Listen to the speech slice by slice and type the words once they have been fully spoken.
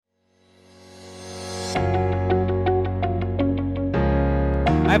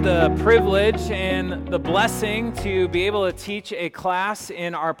have the privilege and the blessing to be able to teach a class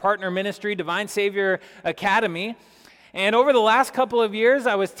in our partner ministry, Divine Savior Academy. And over the last couple of years,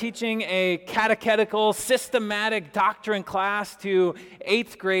 I was teaching a catechetical, systematic doctrine class to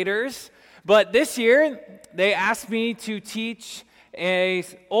 8th graders. But this year, they asked me to teach a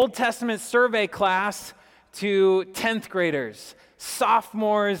Old Testament survey class to 10th graders,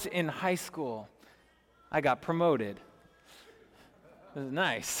 sophomores in high school. I got promoted. It was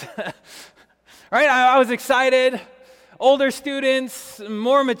nice. Right? I was excited. Older students,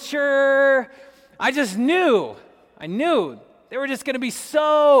 more mature. I knew they were just going to be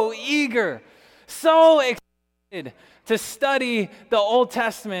so eager, so excited to study the Old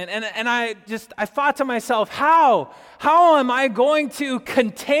Testament. And I thought to myself, how am I going to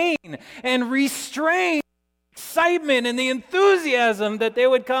contain and restrain excitement and the enthusiasm that they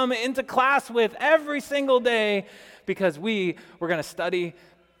would come into class with every single day, because we were going to study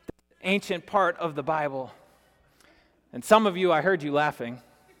the ancient part of the Bible. And some of you, I heard you laughing.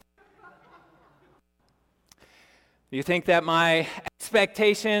 Do you think that my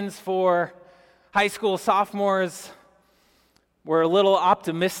expectations for high school sophomores were a little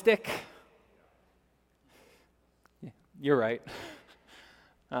optimistic? You're right.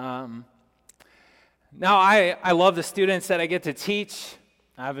 Now, I love the students that I get to teach.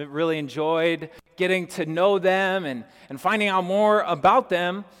 I've really enjoyed getting to know them and finding out more about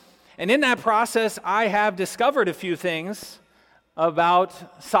them. And in that process, I have discovered a few things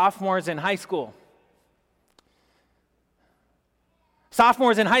about sophomores in high school.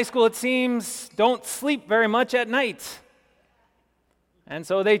 Sophomores in high school, it seems, don't sleep very much at night. And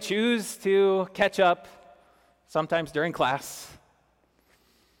so they choose to catch up, sometimes during class.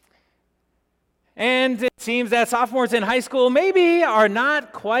 And it seems that sophomores in high school maybe are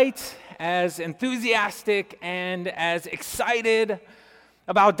not quite as enthusiastic and as excited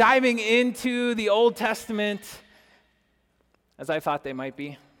about diving into the Old Testament as I thought they might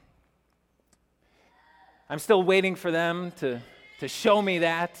be. I'm still waiting for them to show me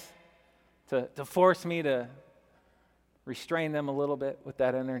that, to force me to restrain them a little bit with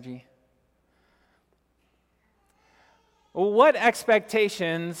that energy. Well, what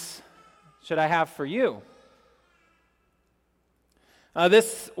expectations should I have for you?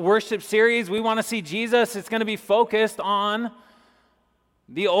 This worship series, we want to see Jesus. It's going to be focused on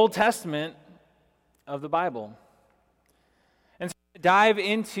the Old Testament of the Bible. And so dive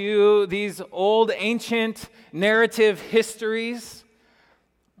into these old, ancient narrative histories.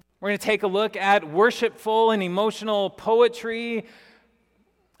 We're going to take a look at worshipful and emotional poetry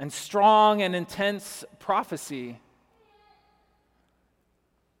and strong and intense prophecy.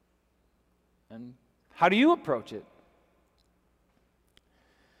 And how do you approach it?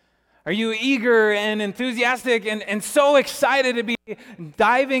 Are you eager and enthusiastic and so excited to be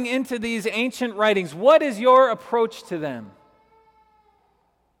diving into these ancient writings? What is your approach to them?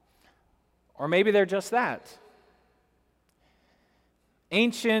 Or maybe they're just that.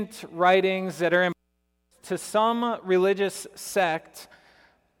 Ancient writings that are to some religious sect,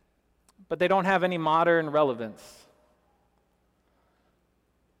 but they don't have any modern relevance.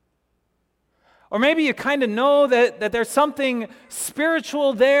 Or maybe you kind of know that there's something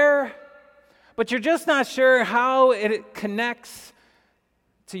spiritual there, but you're just not sure how it connects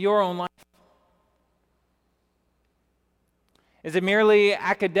to your own life. Is it merely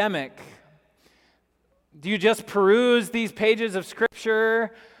academic? Do you just peruse these pages of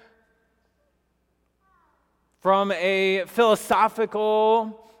Scripture from a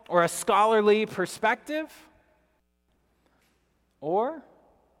philosophical or a scholarly perspective? Or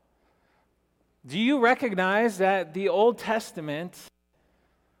do you recognize that the Old Testament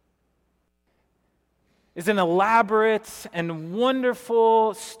is an elaborate and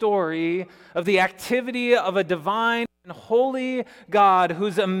wonderful story of the activity of a divine and holy God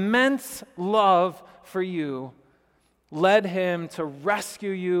whose immense love for you led him to rescue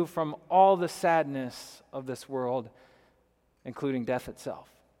you from all the sadness of this world, including death itself?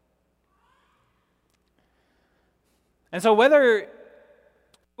 And so whether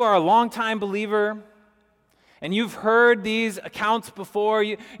you are a longtime believer and you've heard these accounts before,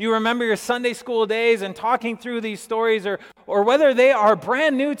 you remember your Sunday school days and talking through these stories, or whether they are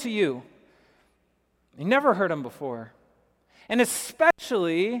brand new to you, you never heard them before. And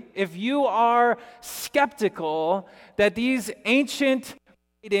especially if you are skeptical that these ancient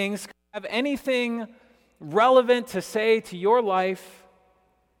writings have anything relevant to say to your life,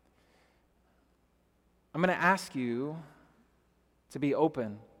 I'm going to ask you to be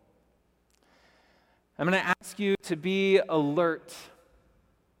open. I'm going to ask you to be alert,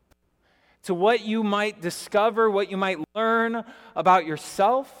 to what you might discover, what you might learn about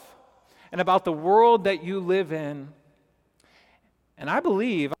yourself and about the world that you live in. And I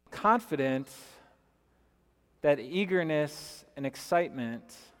believe, I'm confident, that eagerness and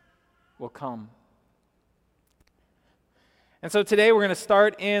excitement will come. And so today we're going to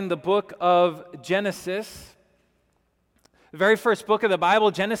start in the book of Genesis. The very first book of the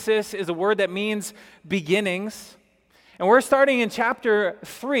Bible. Genesis is a word that means beginnings. And we're starting in chapter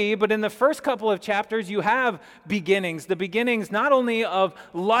 3, but in the first couple of chapters you have beginnings. The beginnings not only of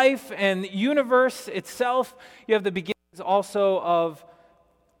life and universe itself, you have the beginnings also of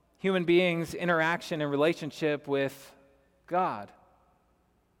human beings' interaction and relationship with God.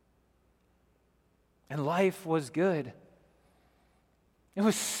 And life was good. It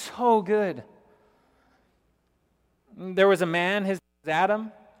was so good. There was a man, his name was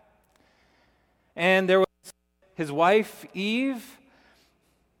Adam, and there was his wife, Eve,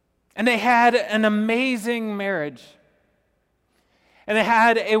 and they had an amazing marriage. And they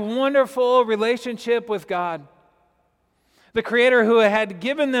had a wonderful relationship with God, the Creator who had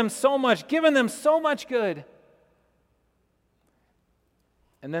given them so much good.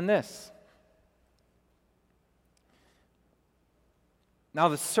 And then this. Now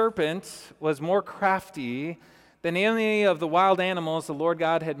the serpent was more crafty than any of the wild animals the Lord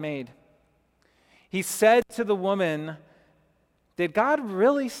God had made. He said to the woman, "Did God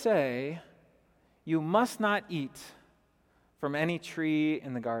really say, 'You must not eat from any tree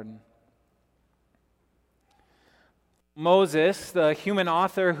in the garden'?" Moses, the human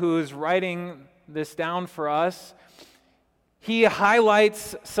author who's writing this down for us, he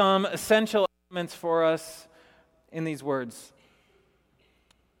highlights some essential elements for us in these words.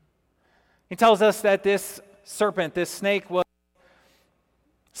 He tells us that this serpent, this snake, was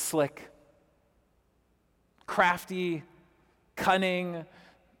slick, crafty, cunning,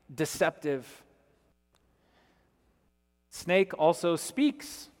 deceptive. Snake also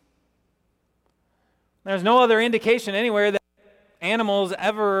speaks. There's no other indication anywhere that animals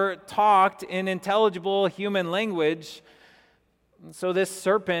ever talked in intelligible human language. So this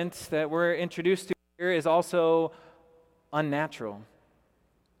serpent that we're introduced to here is also unnatural.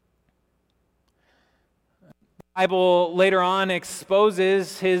 The Bible later on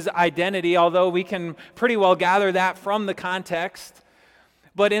exposes his identity, although we can pretty well gather that from the context.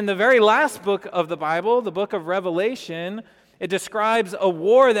 But in the very last book of the Bible, the book of Revelation, it describes a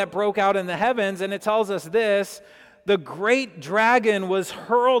war that broke out in the heavens, and it tells us this: the great dragon was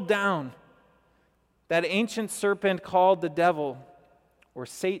hurled down, that ancient serpent called the devil, or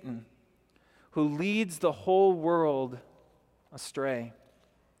Satan, who leads the whole world astray.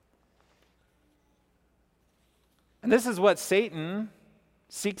 And this is what Satan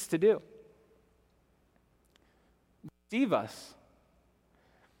seeks to do: deceive us.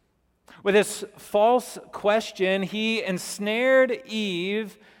 With his false question, he ensnared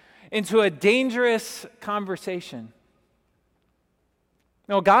Eve into a dangerous conversation.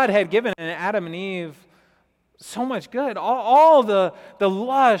 God had given Adam and Eve so much good. All the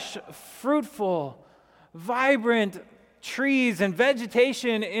lush, fruitful, vibrant trees and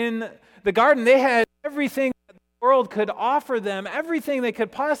vegetation in the garden. They had everything that the world could offer them, everything they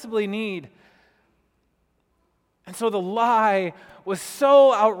could possibly need. And so the lie was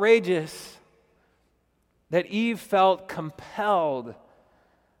so outrageous that Eve felt compelled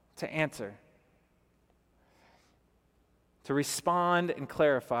to answer, to respond and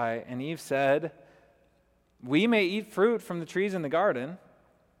clarify. And Eve said, "We may eat fruit from the trees in the garden,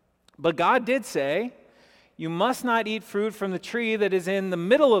 but God did say, 'You must not eat fruit from the tree that is in the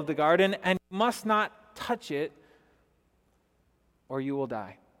middle of the garden, and you must not touch it, or you will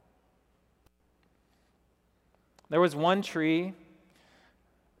die.'" There was one tree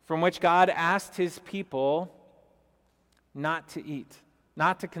from which God asked his people not to eat,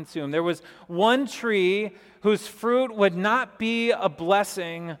 not to consume. There was one tree whose fruit would not be a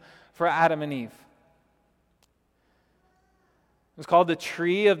blessing for Adam and Eve. It was called the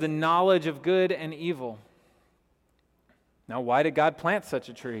tree of the knowledge of good and evil. Now, why did God plant such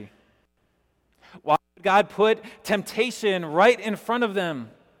a tree? Why did God put temptation right in front of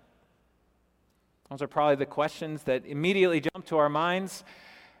them? Those are probably the questions that immediately jump to our minds.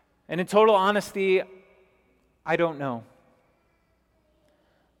 And in total honesty, I don't know.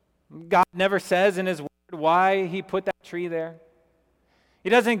 God never says in his word why he put that tree there. He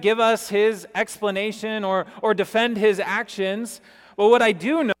doesn't give us his explanation or defend his actions. But what I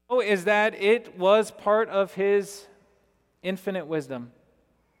do know is that it was part of his infinite wisdom.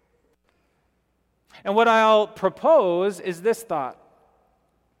 And what I'll propose is this thought.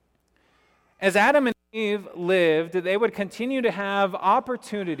 As Adam and Eve lived, they would continue to have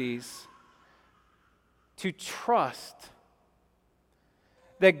opportunities to trust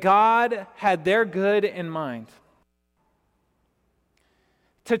that God had their good in mind,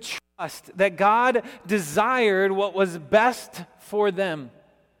 to trust that God desired what was best for them,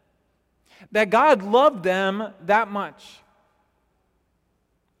 that God loved them that much.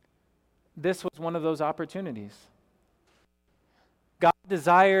 This was one of those opportunities. God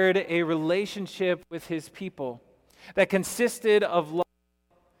desired a relationship with his people that consisted of love,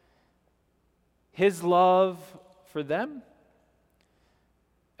 his love for them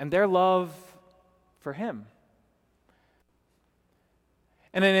and their love for him.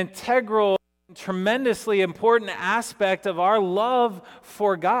 And an integral, tremendously important aspect of our love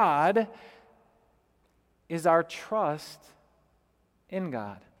for God is our trust in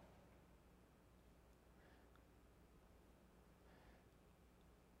God.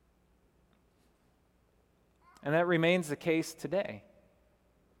 And that remains the case today.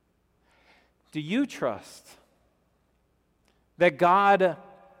 Do you trust that God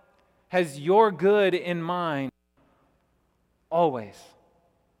has your good in mind always?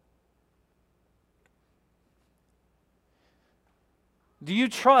 Do you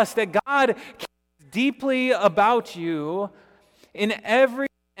trust that God cares deeply about you in every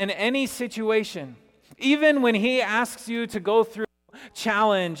and any situation, even when he asks you to go through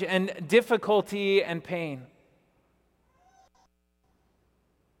challenge and difficulty and pain?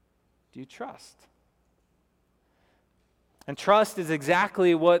 Do you trust? And trust is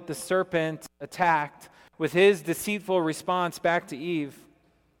exactly what the serpent attacked with his deceitful response back to Eve.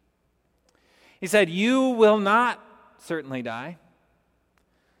 He said, "You will not certainly die.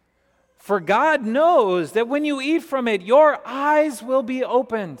 For God knows that when you eat from it, your eyes will be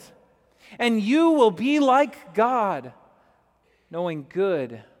opened, and you will be like God, knowing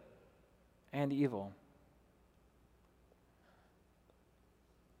good and evil."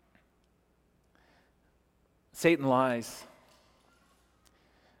 Satan lies.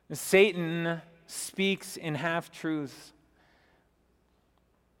 Satan speaks in half-truths.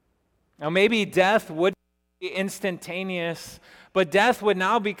 Now, maybe death would be instantaneous, but death would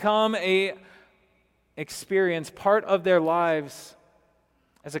now become a experience, part of their lives,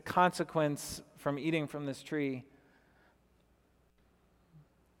 as a consequence from eating from this tree.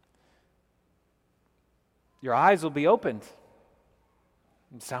 Your eyes will be opened.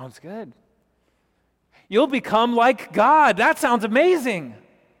 It sounds good. You'll become like God. That sounds amazing.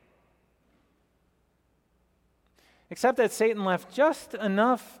 Except that Satan left just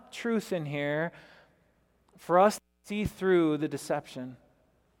enough truth in here for us to see through the deception.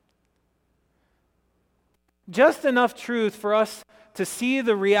 Just enough truth for us to see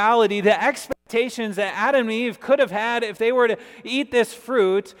the reality, the expectations that Adam and Eve could have had if they were to eat this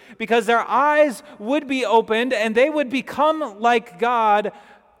fruit, because their eyes would be opened and they would become like God.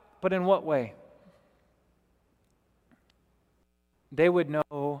 But in what way? They would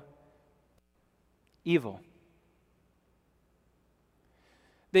know evil.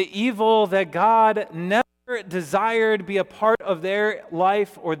 The evil that God never desired be a part of their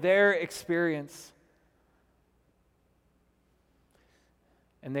life or their experience.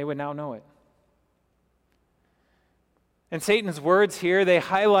 And they would now know it. And Satan's words here, they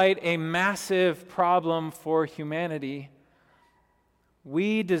highlight a massive problem for humanity.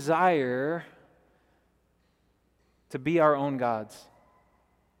 We desire to be our own gods.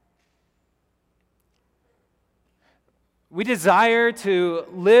 We desire to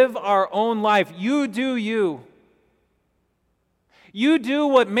live our own life. You do you. You do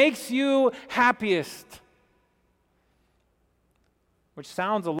what makes you happiest. Which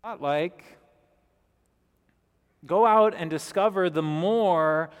sounds a lot like go out and discover the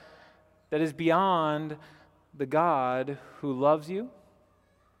more that is beyond the God who loves you,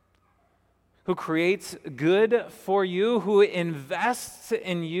 who creates good for you, who invests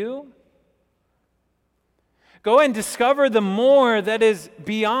in you. Go and discover the more that is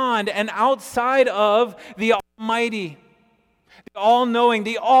beyond and outside of the Almighty, the all-knowing,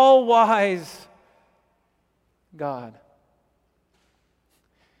 the all-wise God.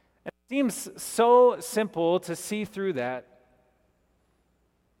 It seems so simple to see through that,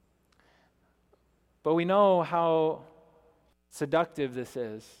 but we know how seductive this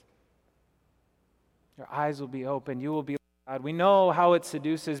is. Your eyes will be open, you will be like God. We know how it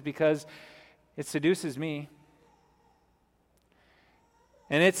seduces because it seduces me.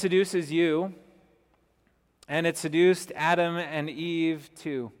 And it seduces you, and it seduced Adam and Eve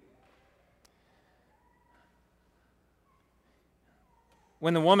too.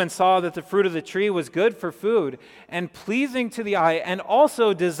 When the woman saw that the fruit of the tree was good for food and pleasing to the eye and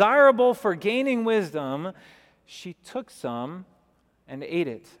also desirable for gaining wisdom, she took some and ate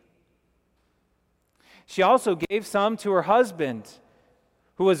it. She also gave some to her husband,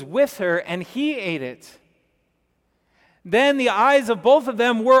 who was with her, and he ate it. Then the eyes of both of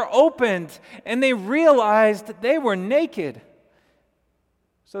them were opened, and they realized that they were naked.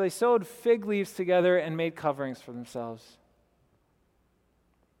 So they sewed fig leaves together and made coverings for themselves.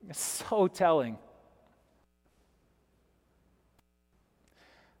 It's so telling.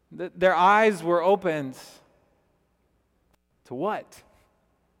 Their eyes were opened to what?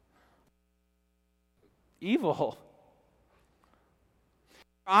 Evil.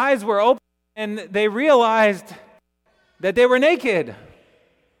 Their eyes were open and they realized that they were naked.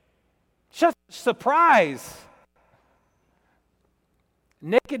 Just surprise.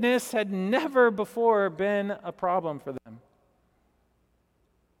 Nakedness had never before been a problem for them.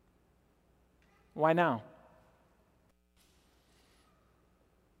 Why now?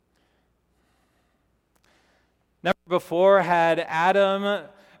 Never before had Adam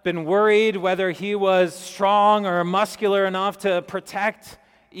been worried whether he was strong or muscular enough to protect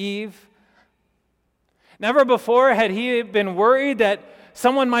Eve. Never before had he been worried that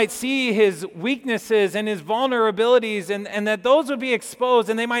someone might see his weaknesses and his vulnerabilities and that those would be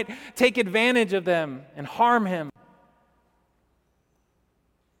exposed and they might take advantage of them and harm him.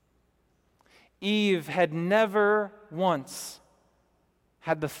 Eve had never once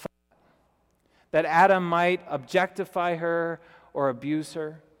had the thought that Adam might objectify her or abuse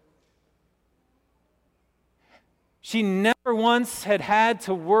her. She never once had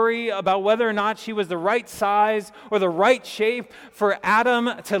to worry about whether or not she was the right size or the right shape for Adam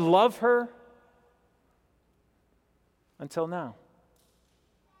to love her until now.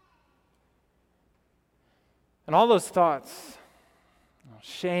 And all those thoughts,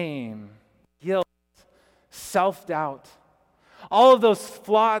 shame, guilt, self-doubt, all of those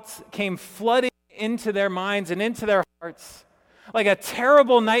thoughts came flooding into their minds and into their hearts like a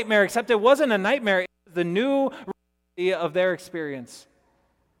terrible nightmare, except it wasn't a nightmare, it was the new reality of their experience.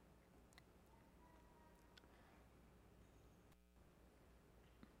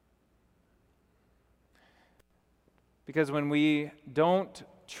 Because when we don't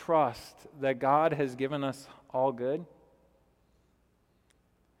trust that God has given us all good,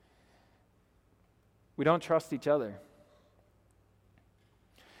 we don't trust each other.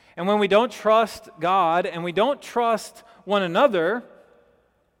 And when we don't trust God and we don't trust one another,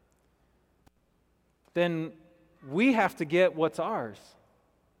 then we have to get what's ours.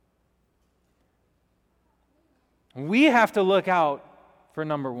 We have to look out for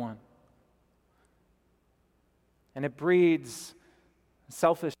number one. And it breeds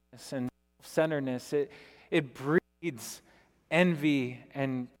selfishness and self-centeredness. It breeds envy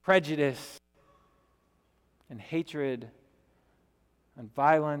and prejudice and hatred and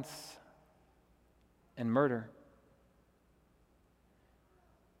violence and murder.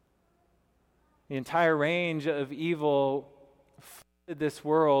 The entire range of evil flooded this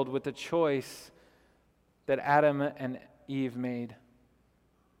world with the choice that Adam and Eve made.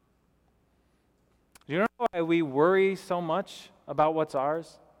 Do you know why we worry so much about what's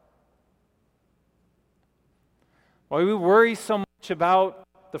ours? Why we worry so much about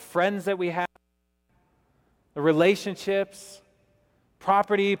the friends that we have, the relationships,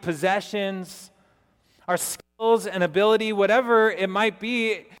 property, possessions, our skills and ability, whatever it might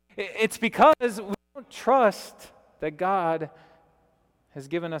be. It's because we don't trust that God has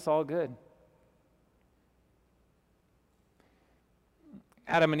given us all good.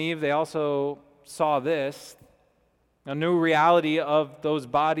 Adam and Eve, they also saw this, a new reality of those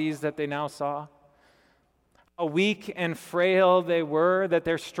bodies that they now saw. How weak and frail they were, that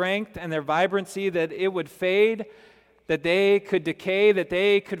their strength and their vibrancy, that it would fade, that they could decay, that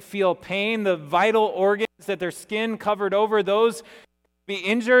they could feel pain, the vital organs that their skin covered over, those could be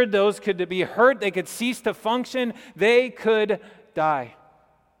injured, those could be hurt, they could cease to function, they could die.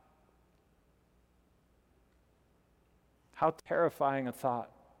 How terrifying a thought,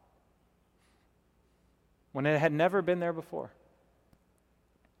 when it had never been there before.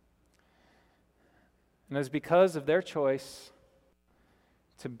 And it was because of their choice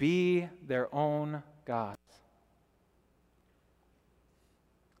to be their own gods.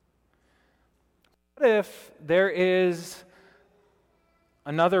 What if there is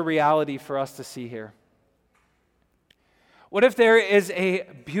another reality for us to see here? What if there is a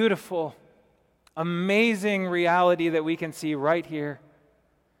beautiful, amazing reality that we can see right here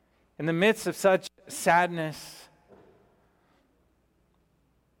in the midst of such sadness?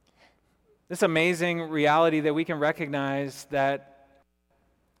 This amazing reality that we can recognize that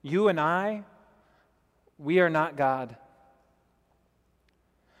you and I, we are not God.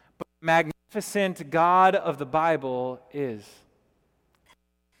 But the magnificent God of the Bible is.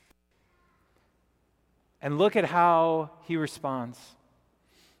 And look at how he responds.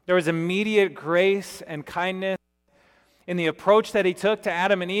 There was immediate grace and kindness in the approach that he took to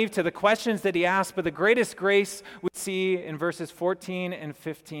Adam and Eve, to the questions that he asked, but the greatest grace we see in verses 14 and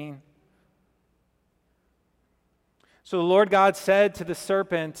 15. So the Lord God said to the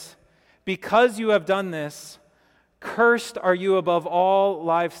serpent, "Because you have done this, cursed are you above all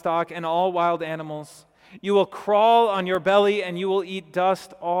livestock and all wild animals. You will crawl on your belly and you will eat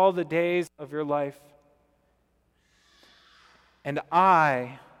dust all the days of your life. And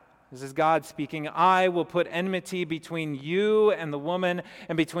I," this is God speaking, "I will put enmity between you and the woman,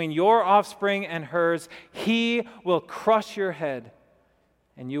 and between your offspring and hers. He will crush your head,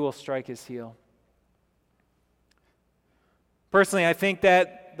 and you will strike his heel." Personally, I think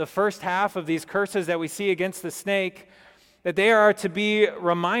that the first half of these curses that we see against the snake, that they are to be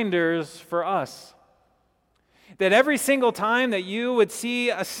reminders for us. That every single time that you would see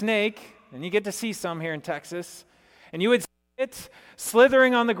a snake, and you get to see some here in Texas, and you would see it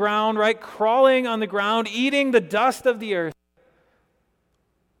slithering on the ground, right, crawling on the ground, eating the dust of the earth,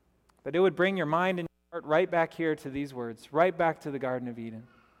 that it would bring your mind and your heart right back here to these words, right back to the Garden of Eden.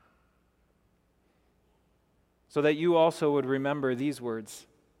 So that you also would remember these words.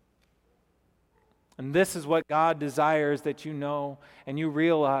 And this is what God desires that you know and you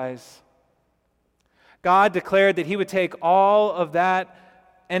realize. God declared that he would take all of that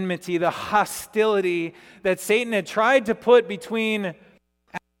enmity, the hostility that Satan had tried to put between Adam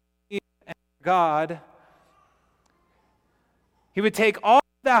and Eve and God. He would take all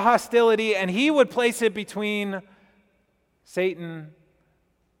of that hostility and he would place it between Satan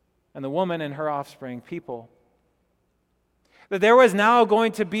and the woman and her offspring, people. That there was now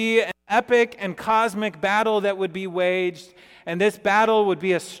going to be an epic and cosmic battle that would be waged, and this battle would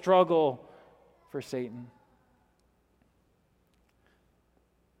be a struggle for Satan.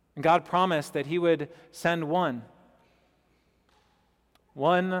 And God promised that he would send one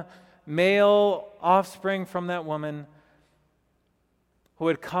male offspring from that woman who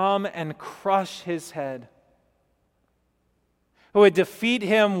would come and crush his head, who would defeat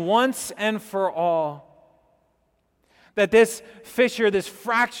him once and for all. That this fissure, this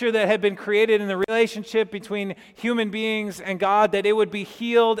fracture that had been created in the relationship between human beings and God, that it would be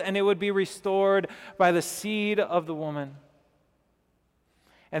healed and it would be restored by the seed of the woman.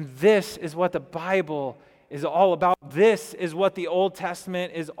 And this is what the Bible is all about. This is what the Old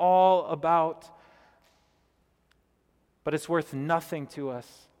Testament is all about. But it's worth nothing to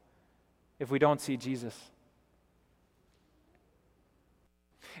us if we don't see Jesus.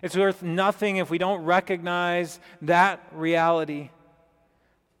 It's worth nothing if we don't recognize that reality.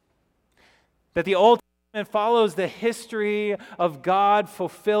 That the Old Testament follows the history of God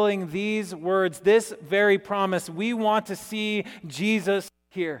fulfilling these words, this very promise. We want to see Jesus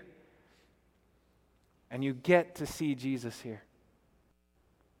here. And you get to see Jesus here.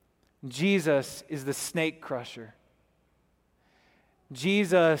 Jesus is the snake crusher.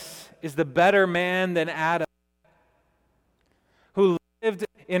 Jesus is the better man than Adam, who lived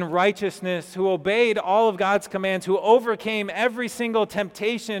in righteousness, who obeyed all of God's commands, who overcame every single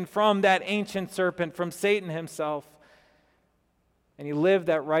temptation from that ancient serpent, from Satan himself. And he lived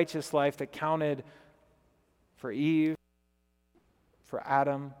that righteous life that counted for Eve, for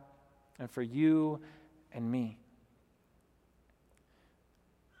Adam, and for you and me.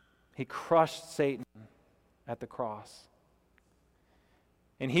 He crushed Satan at the cross.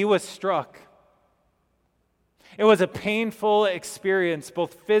 And he was struck. It was a painful experience,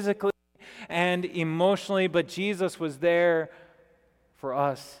 both physically and emotionally, but Jesus was there for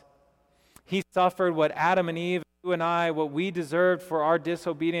us. He suffered what Adam and Eve, you and I, what we deserved for our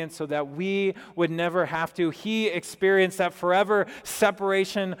disobedience so that we would never have to. He experienced that forever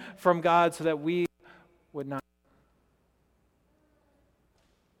separation from God so that we would not.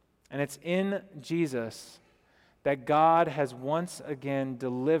 And it's in Jesus that God has once again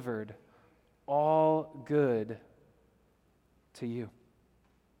delivered all good to you,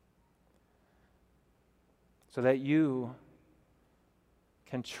 so that you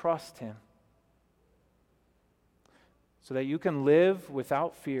can trust him, so that you can live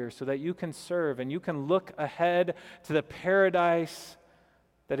without fear, so that you can serve and you can look ahead to the paradise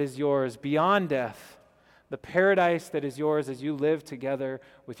that is yours beyond death, the paradise that is yours as you live together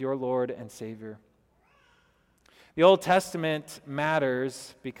with your Lord and Savior. The Old Testament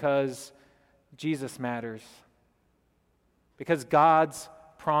matters because Jesus matters, because God's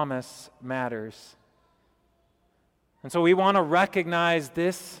promise matters. And so we want to recognize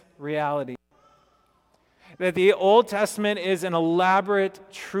this reality, that the Old Testament is an elaborate,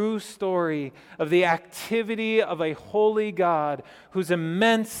 true story of the activity of a holy God whose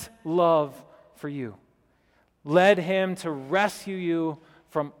immense love for you, led him to rescue you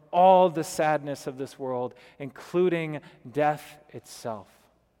from all the sadness of this world, including death itself.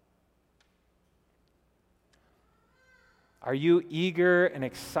 Are you eager and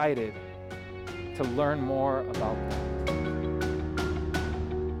excited to learn more about that?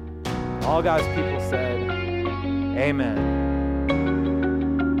 All God's people said, amen.